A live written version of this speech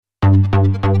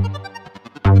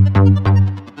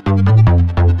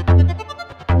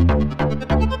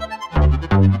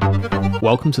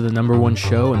Welcome to the number one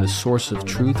show and the source of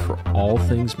truth for all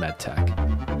things medtech.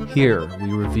 Here,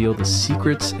 we reveal the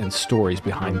secrets and stories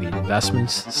behind the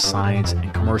investments, science,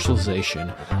 and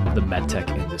commercialization of the medtech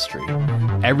industry.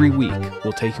 Every week,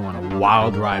 we'll take you on a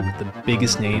wild ride with the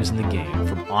biggest names in the game,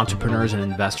 from entrepreneurs and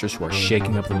investors who are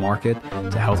shaking up the market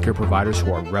to healthcare providers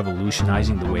who are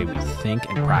revolutionizing the way we think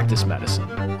and practice medicine.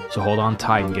 So hold on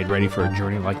tight and get ready for a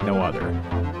journey like no other.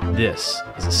 This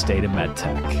is the State of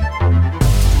MedTech.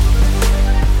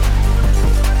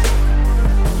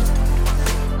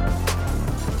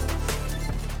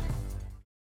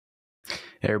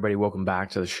 Hey everybody, welcome back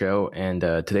to the show. And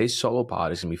today's solo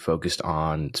pod is going to be focused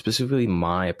on specifically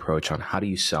my approach on how do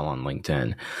you sell on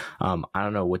LinkedIn. I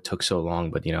don't know what took so long,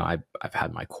 but I've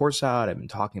had my course out. I've been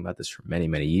talking about this for many,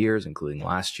 many years, including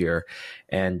last year.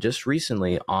 And just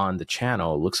recently on the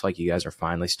channel, it looks like you guys are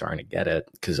finally starting to get it,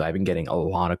 because I've been getting a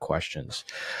lot of questions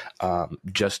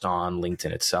just on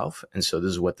LinkedIn itself. And so this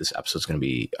is what this episode is going to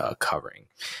be covering.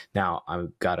 Now,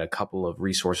 I've got a couple of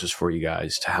resources for you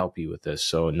guys to help you with this.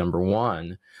 So number one,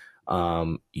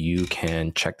 you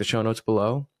can check the show notes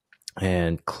below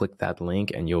and click that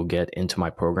link and you'll get into my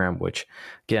program, which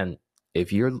again,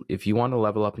 if you want to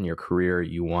level up in your career,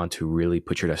 you want to really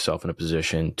put yourself in a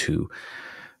position to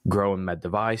grow in med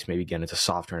device, maybe get into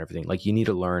software and everything, like you need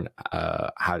to learn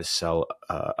how to sell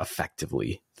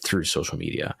effectively through social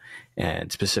media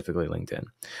and specifically LinkedIn.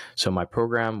 So my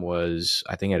program was,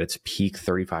 I think at its peak,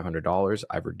 $3,500.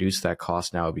 I've reduced that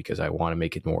cost now because I want to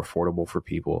make it more affordable for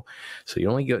people. So you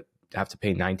only have to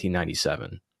pay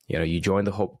 $19.97. You join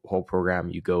the whole program,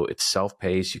 you go, it's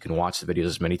self-paced. You can watch the videos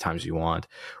as many times as you want.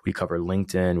 We cover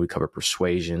LinkedIn, we cover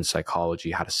persuasion,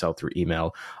 psychology, how to sell through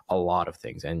email, a lot of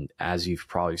things. And as you've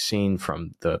probably seen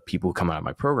from the people who come out of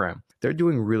my program, they're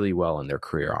doing really well in their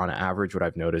career. On average, what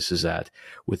I've noticed is that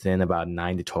within about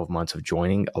 9 to 12 months of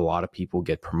joining, a lot of people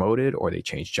get promoted or they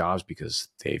change jobs because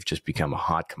they've just become a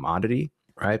hot commodity.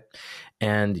 Right.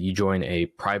 And you join a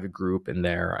private group in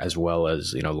there as well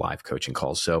as, live coaching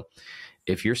calls. So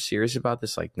if you're serious about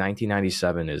this, like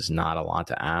 $19.97 is not a lot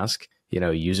to ask.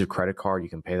 Use a credit card. You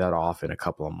can pay that off in a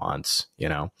couple of months,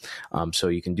 So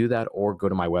you can do that, or go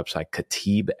to my website,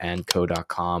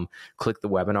 khatibandco.com, click the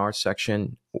webinar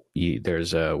section.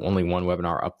 There's only one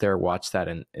webinar up there. Watch that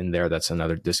in there. That's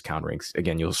another discount ring.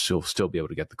 Again, you'll still be able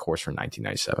to get the course for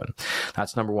 $19.97.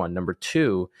 That's number one. Number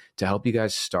two, to help you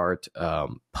guys start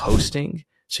posting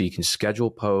so you can schedule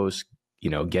posts,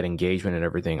 get engagement and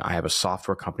everything. I have a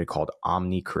software company called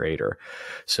Omni Creator.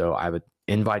 So I have an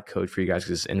invite code for you guys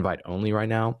because it's invite only right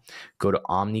now. Go to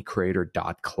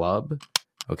omnicreator.club,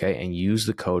 okay, and use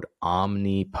the code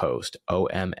OMNIPOST,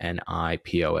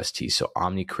 OMNIPOST. So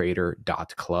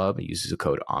omnicreator.club uses the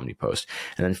code OMNIPOST.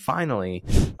 And then finally,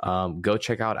 go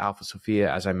check out Alpha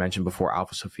Sophia. As I mentioned before,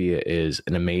 Alpha Sophia is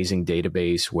an amazing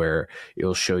database where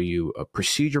it'll show you a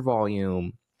procedure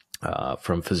volume,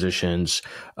 from physicians,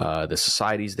 the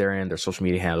societies they're in, their social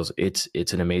media handles.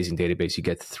 It's an amazing database. You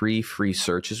get 3 free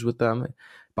searches with them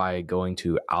by going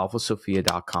to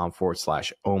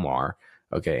alphasophia.com/Omar.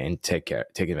 Okay, and take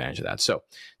advantage of that. So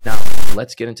now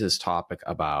let's get into this topic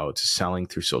about selling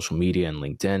through social media and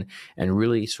LinkedIn, and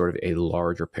really sort of a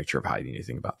larger picture of how you need to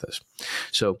think about this.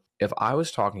 So if I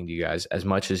was talking to you guys, as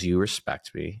much as you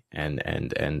respect me and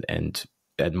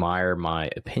admire my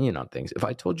opinion on things, if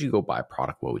I told you to go buy a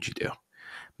product, what would you do?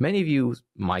 Many of you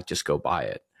might just go buy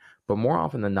it, but more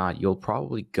often than not, you'll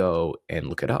probably go and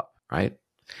look it up, right?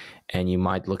 And you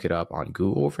might look it up on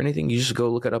Google. Or for anything, you just go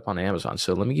look it up on Amazon.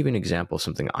 So let me give you an example of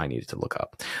something I needed to look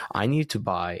up. I needed to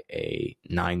buy a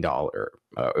 $9,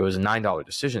 it was a $9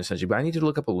 decision essentially, but I needed to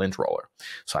look up a lint roller.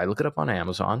 So I look it up on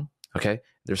Amazon, okay?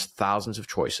 There's thousands of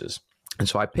choices. And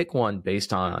so I pick one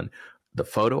based on the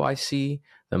photo I see,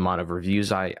 the amount of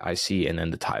reviews I see, and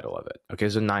then the title of it. Okay,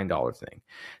 it's a $9 thing.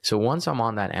 So once I'm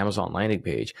on that Amazon landing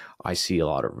page, I see a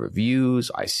lot of reviews,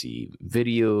 I see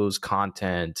videos,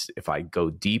 content. If I go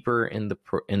deeper in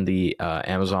the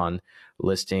Amazon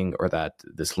listing or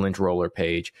this lint roller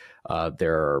page,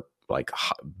 there are like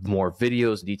more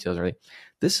videos, details, and everything.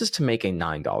 This is to make a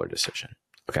 $9 decision.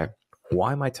 Okay.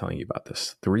 Why am I telling you about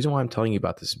this? The reason why I'm telling you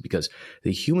about this is because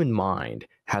the human mind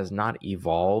has not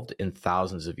evolved in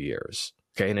thousands of years.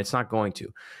 Okay. And it's not going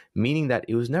to, meaning that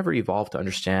it was never evolved to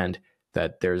understand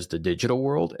that there's the digital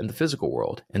world and the physical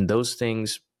world. And those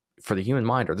things for the human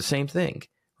mind are the same thing,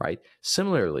 right?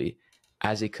 Similarly,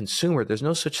 as a consumer, there's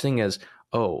no such thing as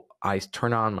oh, I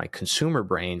turn on my consumer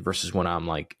brain versus when I'm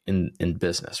like in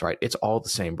business, right? It's all the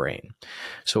same brain.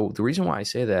 So the reason why I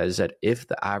say that is that if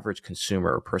the average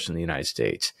consumer or person in the United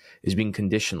States is being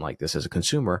conditioned like this as a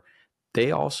consumer,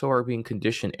 they also are being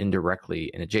conditioned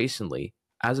indirectly and adjacently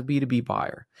as a B2B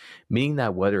buyer, meaning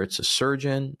that whether it's a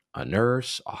surgeon, a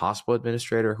nurse, a hospital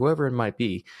administrator, whoever it might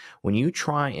be, when you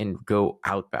try and go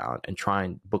outbound and try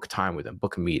and book time with them,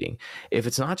 book a meeting, if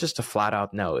it's not just a flat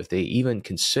out no, if they even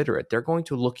consider it, they're going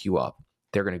to look you up.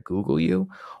 They're going to Google you,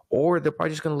 or they're probably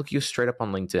just going to look you straight up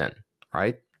on LinkedIn,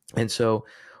 right? And so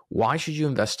why should you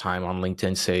invest time on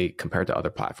LinkedIn, say, compared to other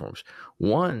platforms?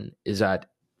 One is that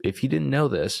if you didn't know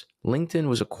this, LinkedIn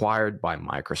was acquired by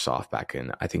Microsoft back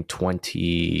in, I think,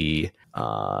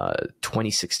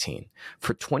 2016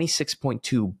 for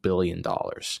 $26.2 billion.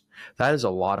 That is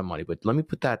a lot of money, but let me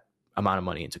put that amount of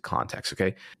money into context,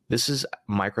 okay? This is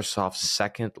Microsoft's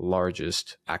second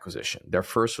largest acquisition. Their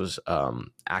first was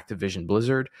Activision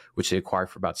Blizzard, which they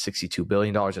acquired for about $62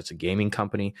 billion. That's a gaming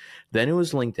company. Then it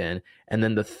was LinkedIn. And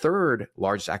then the third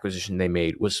largest acquisition they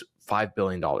made was $5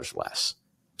 billion less.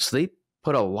 So they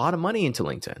put a lot of money into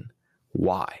LinkedIn.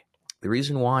 Why? The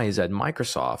reason why is that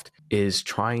Microsoft is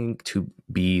trying to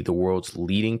be the world's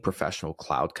leading professional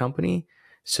cloud company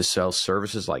to sell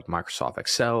services like Microsoft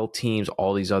Excel, Teams,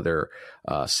 all these other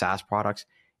SaaS products.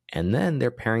 And then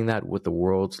they're pairing that with the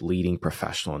world's leading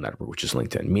professional network, which is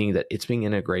LinkedIn, meaning that it's being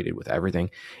integrated with everything.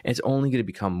 And it's only going to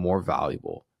become more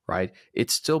valuable, right?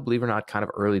 It's still, believe it or not, kind of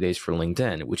early days for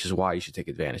LinkedIn, which is why you should take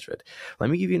advantage of it.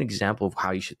 Let me give you an example of how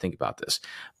you should think about this.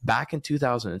 Back in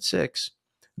 2006,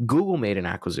 Google made an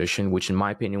acquisition, which in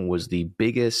my opinion was the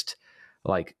biggest,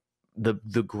 like the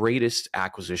greatest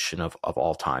acquisition of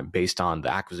all time based on the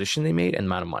acquisition they made and the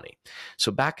amount of money.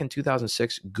 So back in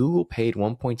 2006, Google paid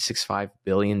 $1.65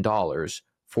 billion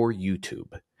for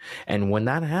YouTube. And when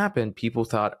that happened, people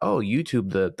thought, oh,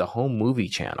 YouTube, the home movie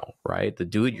channel, right? The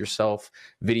do-it-yourself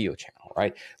video channel,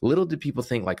 right? Little did people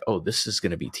think like, oh, this is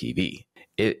going to be TV.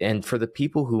 And for the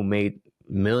people who made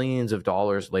millions of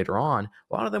dollars later on,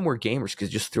 a lot of them were gamers because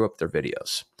they just threw up their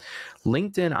videos.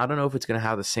 LinkedIn, I don't know if it's going to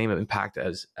have the same impact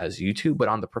as YouTube, but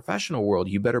on the professional world,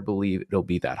 you better believe it'll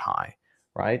be that high,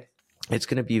 right? It's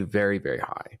going to be very, very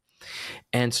high.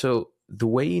 And so the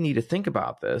way you need to think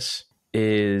about this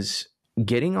is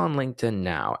getting on LinkedIn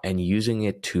now and using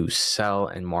it to sell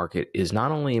and market is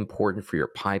not only important for your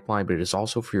pipeline, but it is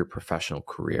also for your professional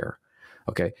career.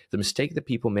 Okay. The mistake that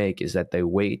people make is that they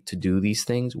wait to do these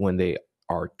things when they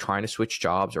are trying to switch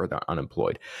jobs or they're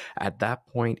unemployed. At that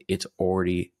point, it's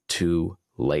already too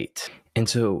late. And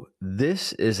so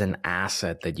this is an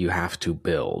asset that you have to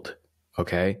build.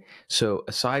 Okay. So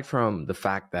aside from the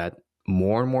fact that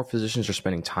more and more physicians are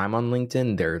spending time on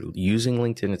LinkedIn, they're using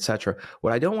LinkedIn, etc.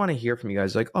 What I don't want to hear from you guys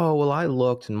is like, oh, well, I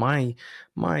looked and my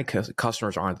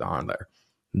customers aren't on there.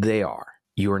 They are.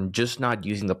 You are just not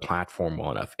using the platform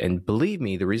well enough. And believe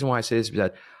me, the reason why I say this is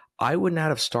that I would not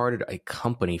have started a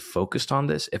company focused on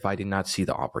this if I did not see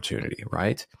the opportunity,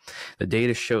 right? The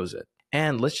data shows it.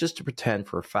 And let's just pretend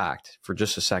for a fact, for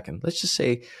just a second, let's just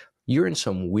say you're in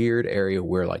some weird area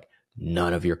where like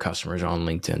none of your customers are on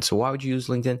LinkedIn. So why would you use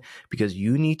LinkedIn? Because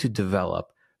you need to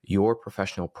develop your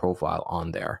professional profile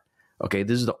on there. Okay,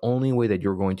 this is the only way that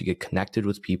you're going to get connected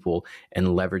with people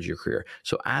and leverage your career.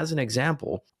 So as an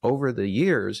example, over the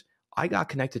years, I got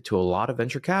connected to a lot of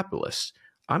venture capitalists.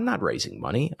 I'm not raising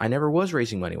money. I never was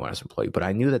raising money when I was employed, but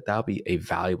I knew that would be a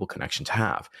valuable connection to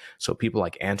have. So people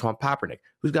like Antoine Papernick,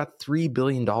 who's got $3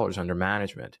 billion under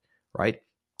management, right?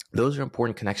 Those are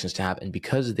important connections to have. And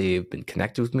because they've been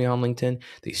connected with me on LinkedIn,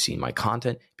 they've seen my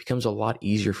content, it becomes a lot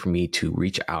easier for me to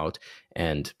reach out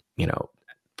and,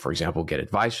 for example, get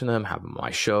advice from them, have them on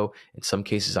my show. In some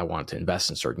cases, I want to invest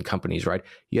in certain companies, right?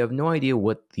 You have no idea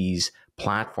what these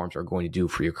platforms are going to do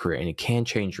for your career, and it can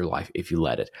change your life if you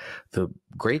let it. The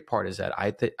great part is that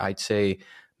I'd say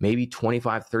maybe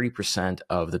 25, 30%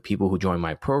 of the people who join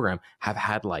my program have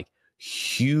had like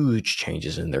huge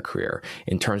changes in their career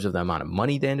in terms of the amount of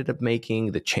money they ended up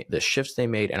making, the shifts they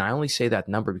made. And I only say that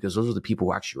number because those are the people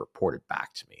who actually reported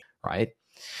back to me, right?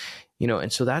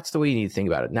 And so that's the way you need to think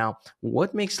about it. Now,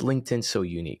 what makes LinkedIn so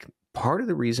unique? Part of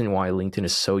the reason why LinkedIn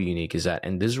is so unique is that,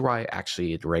 and this is why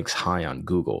actually it ranks high on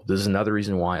Google. This is another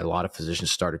reason why a lot of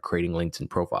physicians started creating LinkedIn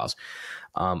profiles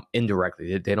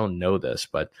indirectly. They don't know this,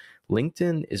 but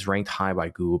LinkedIn is ranked high by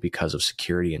Google because of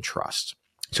security and trust.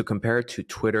 So compared to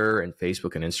Twitter and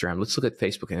Facebook and Instagram, let's look at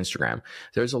Facebook and Instagram.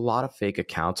 There's a lot of fake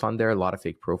accounts on there, a lot of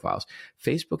fake profiles.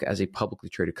 Facebook, as a publicly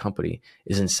traded company,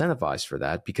 is incentivized for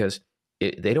that because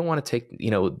they don't want to take,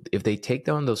 if they take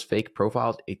down those fake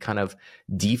profiles, it kind of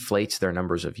deflates their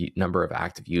number of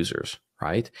active users,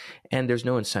 right? And there's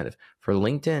no incentive. For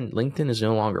LinkedIn, LinkedIn is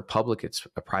no longer public. It's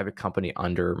a private company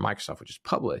under Microsoft, which is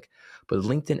public, but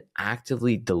LinkedIn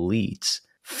actively deletes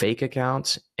fake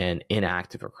accounts and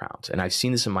inactive accounts. And I've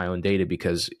seen this in my own data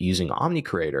because using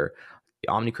OmniCreator,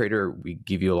 we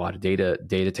give you a lot of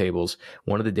data tables.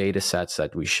 One of the data sets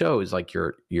that we show is like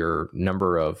your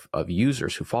number of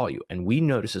users who follow you. And we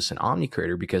notice this in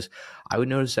OmniCreator because I would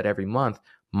notice that every month,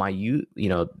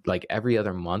 like every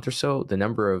other month or so, the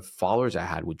number of followers I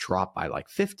had would drop by like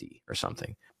 50 or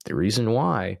something. The reason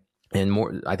why, and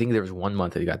more, I think there was one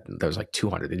month there was like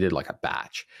 200. They did like a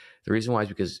batch. The reason why is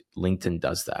because LinkedIn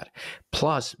does that.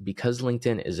 Plus, because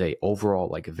LinkedIn is a overall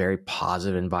like a very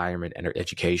positive environment and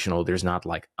educational, there's not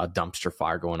like a dumpster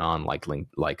fire going on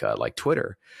like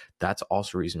Twitter. That's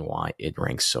also a reason why it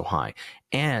ranks so high.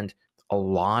 And a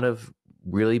lot of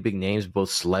really big names, both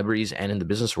celebrities and in the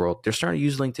business world, they're starting to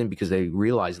use LinkedIn because they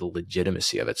realize the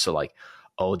legitimacy of it. So like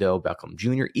Odell Beckham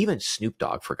Jr., even Snoop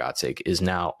Dogg, for God's sake, is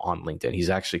now on LinkedIn. He's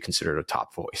actually considered a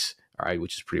top voice, all right,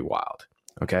 which is pretty wild.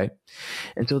 Okay.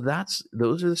 And so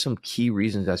those are some key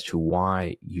reasons as to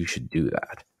why you should do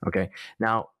that. Okay.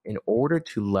 Now, in order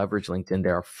to leverage LinkedIn,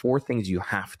 there are 4 things you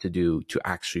have to do to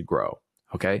actually grow.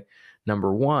 Okay.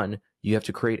 Number 1, you have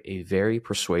to create a very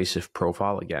persuasive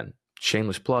profile. Again,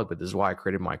 shameless plug, but this is why I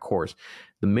created my course.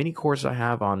 The mini course I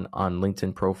have on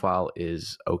LinkedIn profile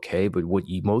is okay, but what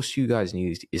most of you guys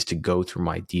need is to go through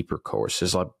my deeper course.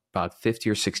 There's about 50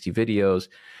 or 60 videos,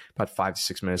 about 5 to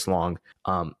 6 minutes long.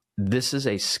 This is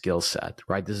a skill set,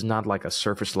 right? This is not like a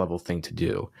surface level thing to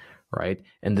do, right?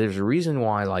 And there's a reason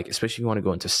why, like, especially if you want to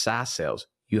go into SaaS sales,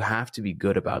 you have to be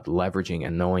good about leveraging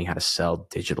and knowing how to sell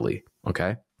digitally,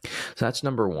 okay? So that's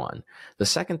number 1. The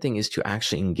second thing is to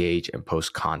actually engage and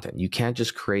post content. You can't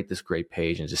just create this great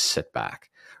page and just sit back,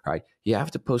 right? You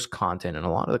have to post content, and a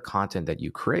lot of the content that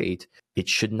you create, it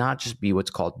should not just be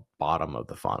what's called bottom of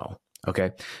the funnel,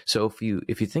 okay? So if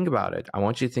you think about it, I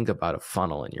want you to think about a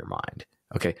funnel in your mind.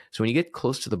 Okay, so when you get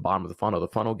close to the bottom of the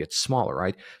funnel gets smaller,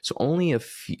 right? So only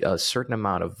a certain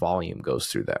amount of volume goes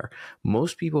through there.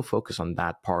 Most people focus on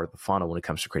that part of the funnel when it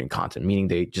comes to creating content, meaning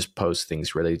they just post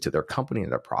things related to their company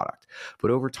and their product. But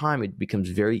over time, it becomes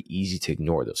very easy to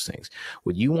ignore those things.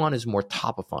 What you want is more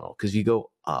top of funnel, because you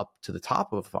go up to the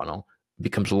top of the funnel, it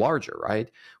becomes larger, right?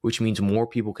 Which means more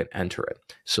people can enter it.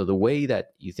 So the way that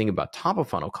you think about top of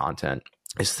funnel content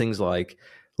is things like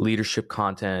leadership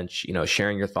content,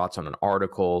 sharing your thoughts on an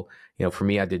article. For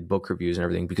me, I did book reviews and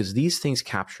everything because these things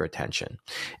capture attention.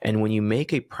 And when you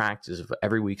make a practice of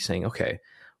every week saying, okay,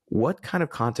 what kind of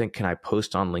content can I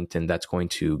post on LinkedIn that's going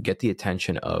to get the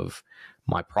attention of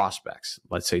my prospects,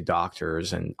 let's say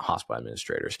doctors and hospital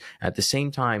administrators, at the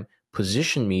same time,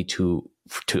 position me to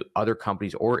other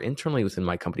companies or internally within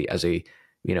my company as a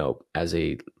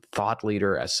thought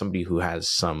leader, as somebody who has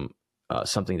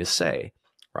something to say,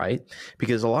 right?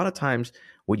 Because a lot of times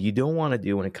what you don't want to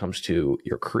do when it comes to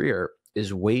your career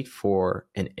is wait for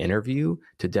an interview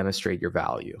to demonstrate your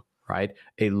value, right?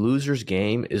 A loser's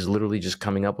game is literally just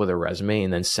coming up with a resume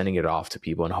and then sending it off to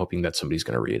people and hoping that somebody's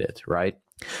going to read it, right?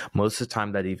 Most of the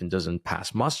time that even doesn't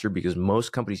pass muster because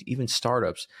most companies, even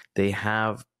startups, they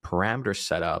have parameters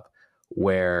set up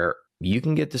where you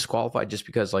can get disqualified just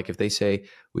because, like, if they say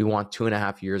we want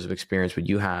 2.5 years of experience, but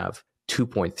you have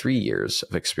 2.3 years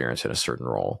of experience in a certain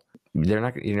role, you're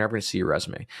never going to see your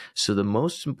resume. So the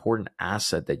most important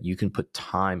asset that you can put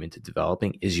time into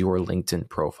developing is your LinkedIn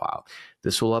profile.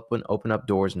 This will open up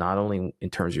doors, not only in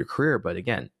terms of your career, but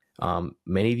again,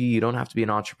 many of you don't have to be an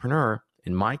entrepreneur.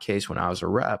 In my case, when I was a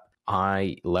rep,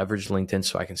 I leveraged LinkedIn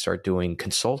so I can start doing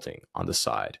consulting on the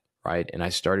side, right? And I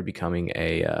started becoming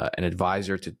an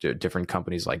advisor to different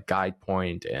companies like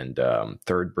GuidePoint and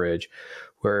Third Bridge,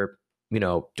 where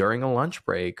during a lunch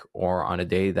break or on a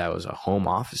day that was a home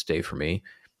office day for me,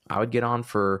 I would get on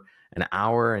for an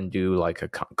hour and do like a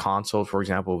consult, for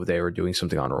example, if they were doing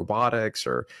something on robotics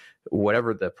or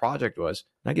whatever the project was,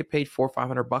 and I get paid $400 or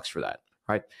 $500 for that,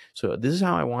 right? So this is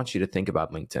how I want you to think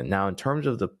about LinkedIn. Now, in terms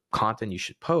of the content you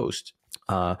should post,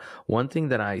 one thing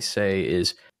that I say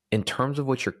is, in terms of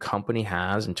what your company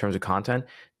has, in terms of content,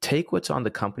 take what's on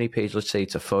the company page. Let's say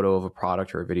it's a photo of a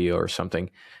product or a video or something.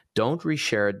 Don't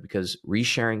reshare it, because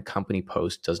resharing company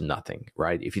posts does nothing,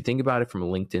 right? If you think about it from a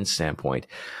LinkedIn standpoint,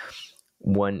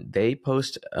 when they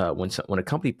post, when a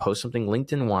company posts something,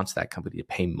 LinkedIn wants that company to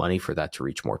pay money for that to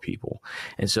reach more people.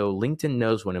 And so LinkedIn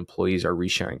knows when employees are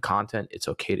resharing content, it's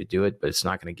okay to do it, but it's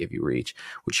not going to give you reach.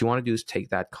 What you want to do is take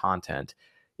that content,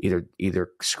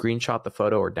 either screenshot the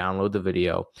photo or download the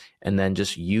video, and then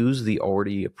just use the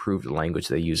already approved language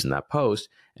they use in that post,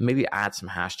 and maybe add some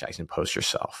hashtags and post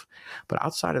yourself. But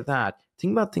outside of that,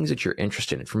 think about things that you're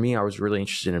interested in. For me, I was really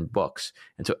interested in books.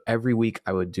 And so every week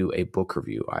I would do a book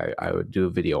review. I would do a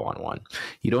video on one.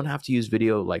 You don't have to use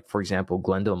video. Like, for example,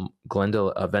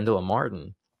 Vendela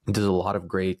Martin does a lot of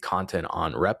great content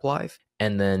on Rep Life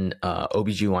and then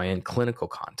OBGYN clinical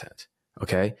content.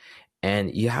 Okay.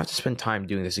 And you have to spend time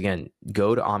doing this. Again,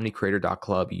 go to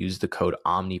omnicreator.club, use the code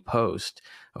OMNIPOST.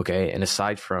 Okay. And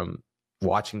aside from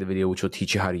watching the video, which will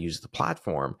teach you how to use the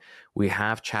platform, we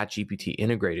have ChatGPT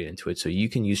integrated into it. So you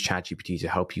can use ChatGPT to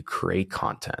help you create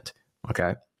content.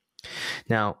 Okay.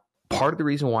 Now, part of the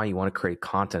reason why you want to create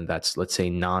content that's, let's say,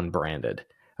 non-branded,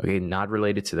 okay, not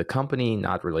related to the company,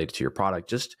 not related to your product,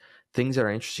 just things that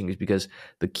are interesting, is because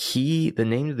the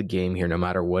name of the game here, no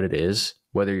matter what it is,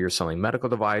 whether you're selling medical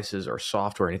devices or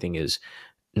software or anything, is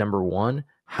number one,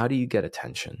 how do you get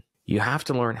attention? You have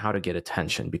to learn how to get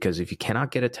attention, because if you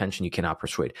cannot get attention, you cannot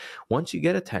persuade. Once you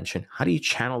get attention, how do you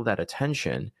channel that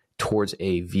attention towards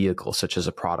a vehicle such as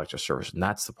a product or service? And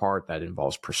that's the part that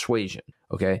involves persuasion.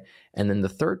 Okay. And then the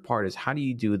third part is, how do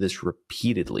you do this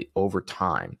repeatedly over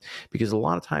time? Because a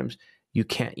lot of times you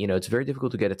can't, it's very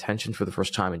difficult to get attention for the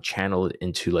first time and channel it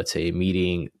into, let's say, a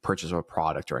meeting, purchase of a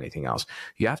product or anything else.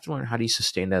 You have to learn how do you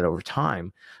sustain that over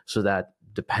time, so that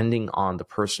depending on the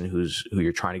person who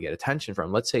you're trying to get attention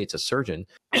from, let's say it's a surgeon,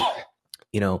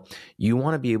 you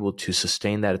want to be able to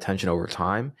sustain that attention over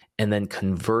time and then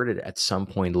convert it at some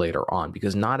point later on,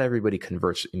 because not everybody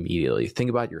converts immediately. Think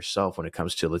about yourself when it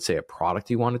comes to, let's say, a product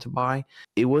you wanted to buy.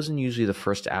 It wasn't usually the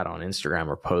first ad on Instagram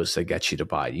or post that gets you to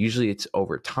buy. Usually it's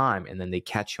over time, and then they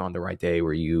catch you on the right day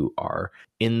where you are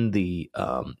in the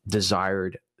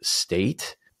desired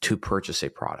state to purchase a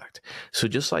product. So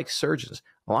just like surgeons,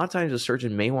 a lot of times a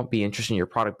surgeon may want to be interested in your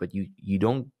product, but you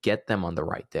don't get them on the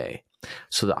right day.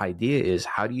 So the idea is,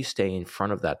 how do you stay in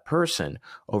front of that person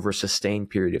over a sustained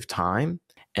period of time?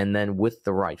 And then with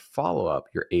the right follow-up,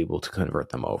 you're able to convert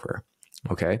them over.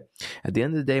 Okay. At the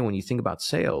end of the day, when you think about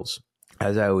sales,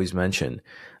 as I always mention,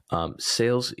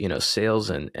 sales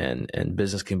and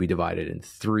business can be divided in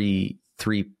three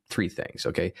things.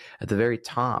 Okay. At the very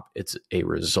top, it's a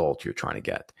result you're trying to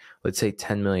get. Let's say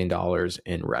 $10 million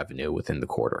in revenue within the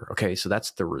quarter. Okay. So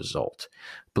that's the result.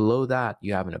 Below that,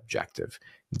 you have an objective.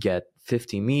 Get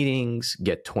 50 meetings,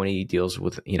 get 20 deals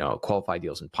with, qualified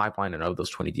deals in pipeline. And of those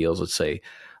 20 deals, let's say,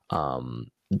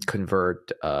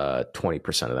 convert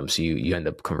 20% of them. So you end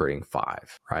up converting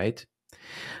 5, right?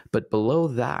 But below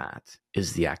that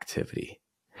is the activity.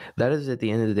 That is, at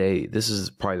the end of the day, this is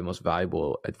probably the most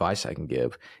valuable advice I can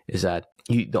give, is that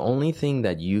the only thing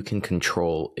that you can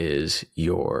control is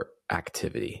your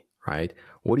activity, right?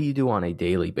 What do you do on a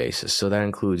daily basis? So that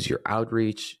includes your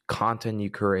outreach, content you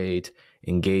create,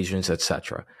 engagements,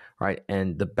 etc., right?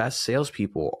 And the best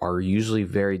salespeople are usually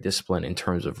very disciplined in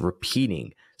terms of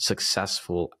repeating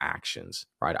successful actions,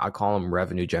 right? I call them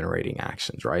revenue generating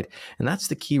actions, right? And that's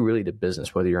the key really to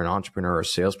business, whether you're an entrepreneur or a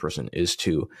salesperson, is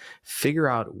to figure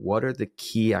out what are the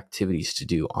key activities to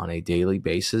do on a daily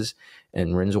basis,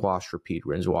 and rinse, wash, repeat,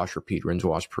 rinse, wash, repeat, rinse,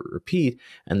 wash, repeat.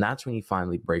 And that's when you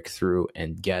finally break through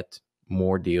and get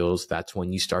more deals. That's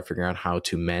when you start figuring out how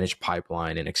to manage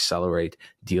pipeline and accelerate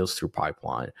deals through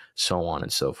pipeline, so on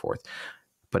and so forth.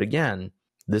 But again,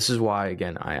 this is why,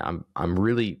 again, I'm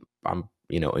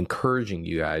encouraging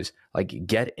you guys, like,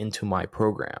 get into my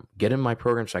program. Get in my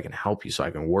program so I can help you, so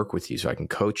I can work with you, so I can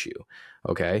coach you.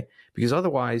 Okay? Because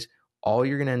otherwise, all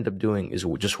you're going to end up doing is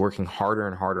just working harder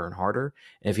and harder and harder.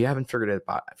 And if you haven't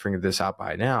figured this out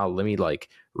by now, let me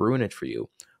ruin it for you.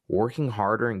 Working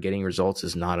harder and getting results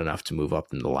is not enough to move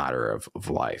up in the ladder of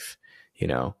life.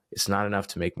 It's not enough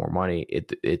to make more money.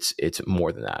 It's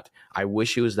more than that. I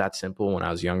wish it was that simple. When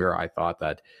I was younger, I thought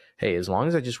that, hey, as long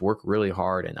as I just work really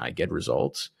hard and I get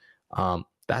results,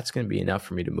 that's going to be enough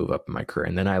for me to move up in my career.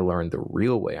 And then I learned the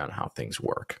real way on how things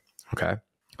work. Okay.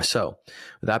 So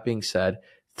with that being said,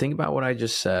 think about what I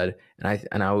just said.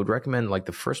 And I would recommend,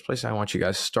 the first place I want you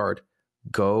guys to start,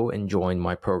 go and join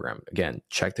my program. Again,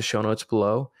 check the show notes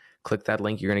below, click that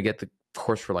link. You're going to get the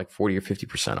course for 40 or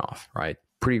 50% off, right?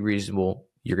 Pretty reasonable.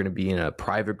 You're going to be in a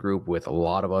private group with a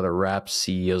lot of other reps,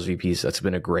 CEOs, VPs. That's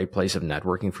been a great place of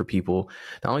networking for people,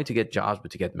 not only to get jobs,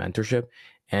 but to get mentorship.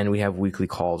 And we have weekly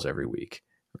calls every week,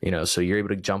 so you're able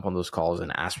to jump on those calls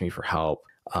and ask me for help.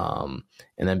 And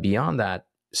then beyond that,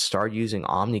 start using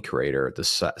OmniCreator,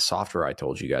 the software I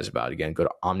told you guys about. Again, go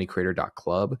to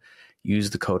omnicreator.club,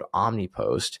 use the code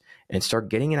OMNIPOST, and start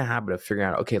getting in a habit of figuring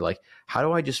out, okay, how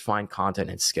do I just find content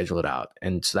and schedule it out?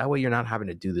 And so that way you're not having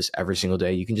to do this every single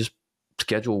day. You can just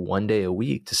schedule one day a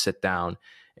week to sit down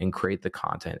and create the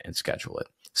content and schedule it.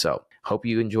 So Hope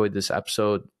you enjoyed this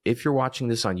episode. If you're watching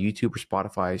this on YouTube or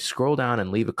Spotify, scroll down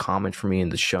and leave a comment for me in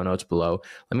the show notes below.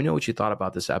 Let me know what you thought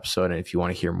about this episode and if you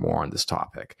want to hear more on this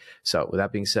topic. So with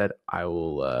that being said, I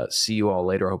will see you all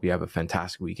later. I hope you have a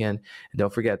fantastic weekend. And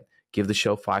don't forget, give the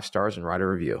show 5 stars and write a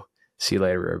review. See you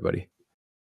later, everybody.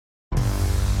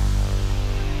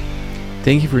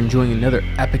 Thank you for enjoying another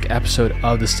epic episode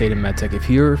of The State of MedTech. If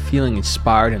you're feeling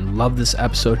inspired and love this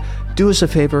episode, do us a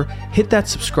favor, hit that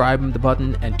subscribe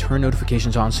button and turn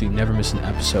notifications on so you never miss an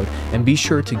episode. And be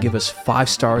sure to give us 5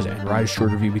 stars and write a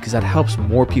short review because that helps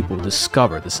more people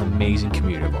discover this amazing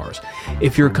community of ours.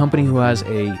 If you're a company who has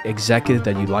an executive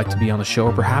that you'd like to be on the show,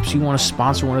 or perhaps you want to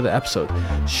sponsor one of the episodes,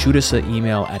 shoot us an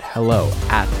email at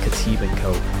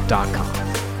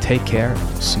hello@khatibandco.com. Take care, and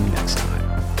we'll see you next time.